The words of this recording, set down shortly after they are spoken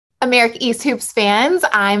America East Hoops fans,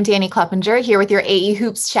 I'm Dani Klupenger here with your AE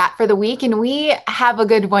Hoops chat for the week, and we have a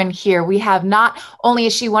good one here. We have not only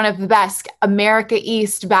is she one of the best America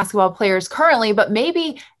East basketball players currently, but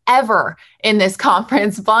maybe ever in this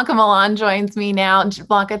conference. Blanca Millan joins me now.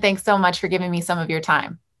 Blanca, thanks so much for giving me some of your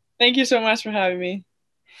time. Thank you so much for having me.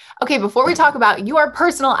 Okay, before we talk about your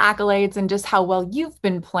personal accolades and just how well you've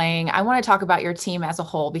been playing, I want to talk about your team as a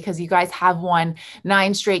whole because you guys have won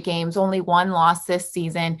 9 straight games, only one loss this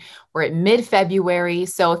season. We're at mid-February.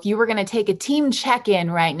 So if you were going to take a team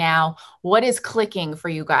check-in right now, what is clicking for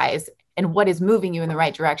you guys and what is moving you in the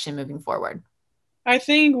right direction moving forward? I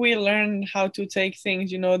think we learn how to take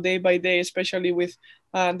things, day by day, especially with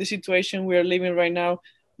the situation we're living right now.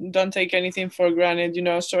 Don't take anything for granted.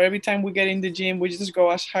 So every time we get in the gym, we just go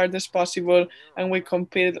as hard as possible and we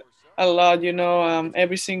compete a lot,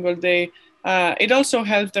 every single day. It also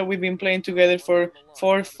helps that we've been playing together for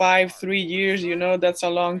 4, 5, 3 years, that's a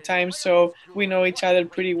long time. So we know each other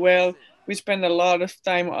pretty well. We spend a lot of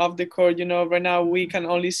time off the court. Right now we can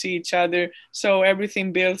only see each other. So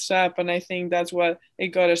everything builds up. And I think that's what it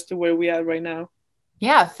got us to where we are right now.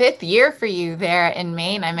 Yeah, 5th year for you there in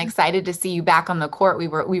Maine. I'm excited to see you back on the court. We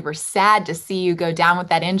were sad to see you go down with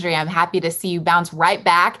that injury. I'm happy to see you bounce right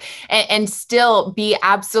back and still be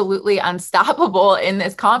absolutely unstoppable in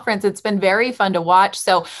this conference. It's been very fun to watch.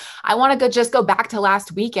 So I want to just go back to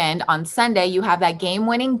last weekend. On Sunday, you have that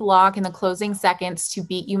game-winning block in the closing seconds to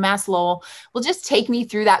beat UMass Lowell. Well, just take me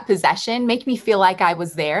through that possession. Make me feel like I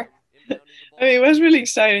was there. I mean, it was really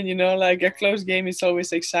exciting, like a close game is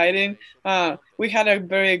always exciting. We had a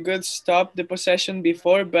very good stop the possession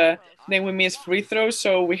before, but then we missed free throws,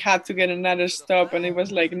 so we had to get another stop, and it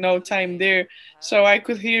was like no time there. So I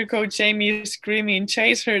could hear Coach Amy screaming,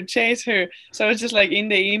 chase her, chase her. So I was just like in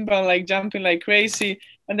the inbound, like jumping like crazy.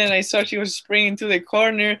 And then I saw she was springing to the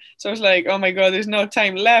corner. So I was like, oh my God, there's no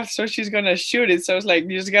time left. So she's going to shoot it. So I was like,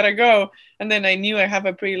 you just got to go. And then I knew I have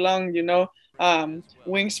a pretty long,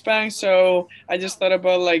 wingspan. So I just thought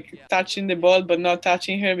about like touching the ball, but not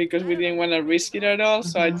touching her because we didn't want to risk it at all.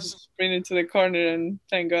 So I Mhm. just sprinted to the corner and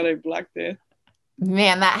thank God I blocked it.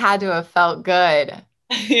 Man, that had to have felt good.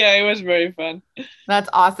 Yeah, it was very fun. That's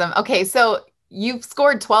awesome. Okay, so you've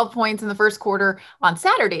scored 12 points in the first quarter on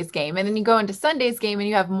Saturday's game, and then you go into Sunday's game and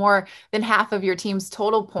you have more than half of your team's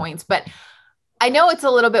total points. But I know it's a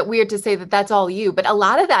little bit weird to say that that's all you, but a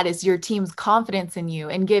lot of that is your team's confidence in you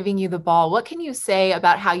and giving you the ball. What can you say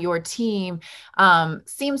about how your team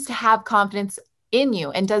seems to have confidence in you?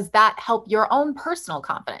 And does that help your own personal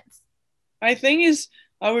confidence? I think is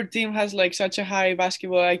our team has like such a high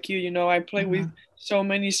basketball IQ. I play with Mhm. so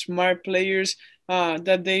many smart players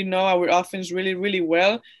that they know our offense really, really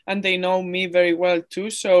well, and they know me very well too.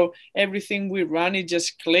 So everything we run, it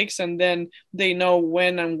just clicks, and then they know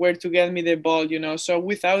when and where to get me the ball. So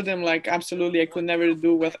without them, like absolutely, I could never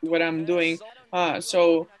do what I'm doing.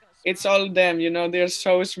 So it's all them. They're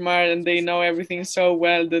so smart and they know everything so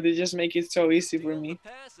well that they just make it so easy for me.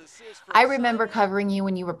 I remember covering you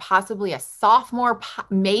when you were possibly a sophomore,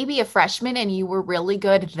 maybe a freshman, and you were really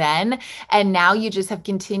good then. And now you just have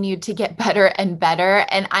continued to get better and better.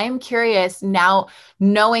 And I'm curious now,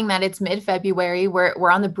 knowing that it's mid-February,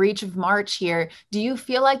 we're on the breach of March here. Do you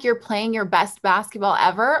feel like you're playing your best basketball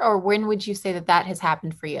ever, or when would you say that that has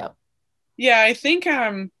happened for you? Yeah, I think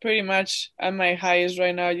I'm pretty much at my highest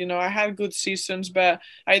right now. I had good seasons, but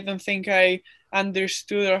I don't think I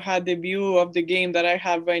understood or had the view of the game that I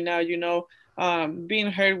have right now.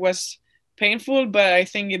 Being hurt was painful, but I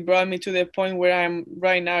think it brought me to the point where I'm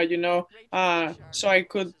right now. So I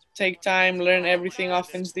could take time, learn everything,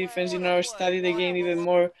 offense, defense. Study the game even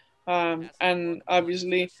more. And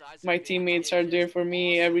obviously, my teammates are there for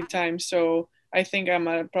me every time. So I think I'm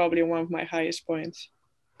at probably one of my highest points.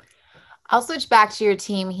 I'll switch back to your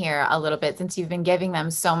team here a little bit since you've been giving them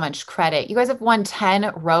so much credit. You guys have won 10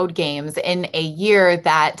 road games in a year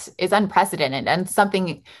that is unprecedented and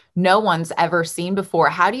something no one's ever seen before.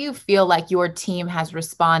 How do you feel like your team has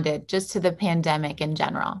responded just to the pandemic in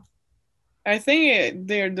general? I think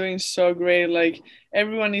they're doing so great. Like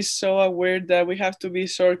everyone is so aware that we have to be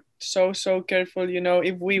so careful.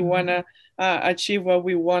 If we Mhm. wanna achieve what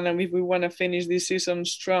we want and if we wanna finish this season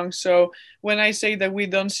strong. So when I say that we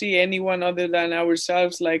don't see anyone other than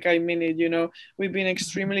ourselves, like I mean it. We've been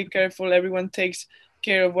extremely careful. Everyone takes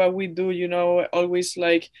care of what we do. Always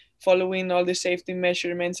like following all the safety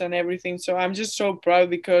measurements and everything. So I'm just so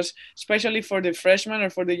proud because especially for the freshmen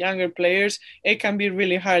or for the younger players it can be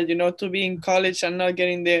really hard, to be in college and not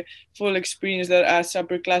getting the full experience that as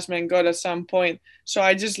upperclassmen got at some point. So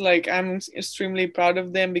I'm extremely proud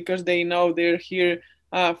of them because they know they're here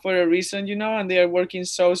for a reason, and they are working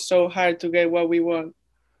so hard to get what we want.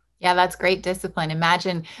 Yeah, that's great discipline.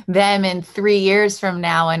 Imagine them in 3 years from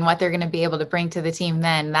now and what they're going to be able to bring to the team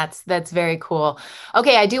then. That's very cool.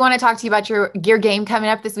 Okay, I do want to talk to you about your game coming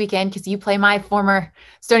up this weekend because you play my former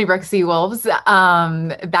Stony Brook Seawolves.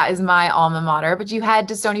 That is my alma mater. But you head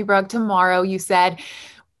to Stony Brook tomorrow. You said,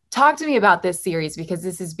 talk to me about this series because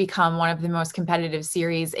this has become one of the most competitive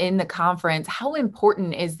series in the conference. How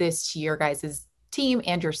important is this to your guys' team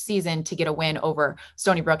and your season to get a win over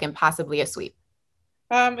Stony Brook and possibly a sweep?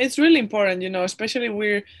 It's really important,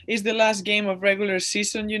 especially it's the last game of regular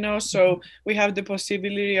season, so we have the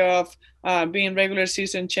possibility of being regular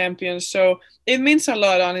season champions. So it means a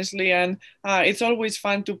lot, honestly, and it's always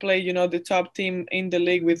fun to play, the top team in the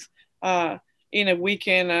league with in a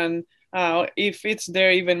weekend, and if it's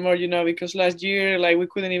there even more, because last year like we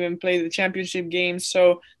couldn't even play the championship games.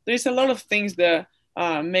 So there's a lot of things that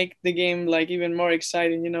make the game like even more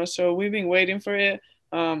exciting, So we've been waiting for it.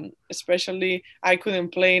 Especially I couldn't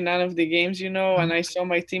play none of the games, and I saw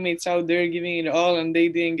my teammates out there giving it all and they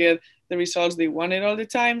didn't get the results they wanted all the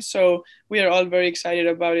time. So we are all very excited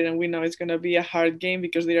about it, and we know it's going to be a hard game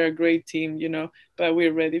because they are a great team, but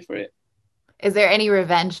we're ready for it. Is there any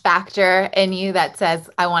revenge factor in you that says,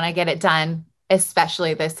 I want to get it done,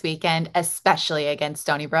 especially this weekend, especially against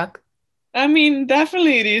Stony Brook? I mean,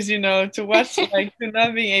 definitely it is, to watch like to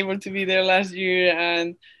not being able to be there last year,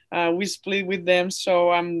 and we split with them.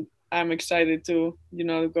 So I'm excited to,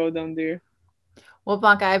 go down there. Well,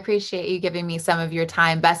 Blanca, I appreciate you giving me some of your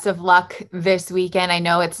time. Best of luck this weekend. I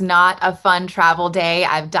know it's not a fun travel day.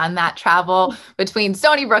 I've done that travel between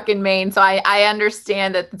Stony Brook and Maine. So I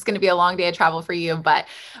understand that it's going to be a long day of travel for you, but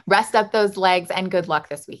rest up those legs and good luck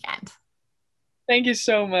this weekend. Thank you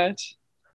so much.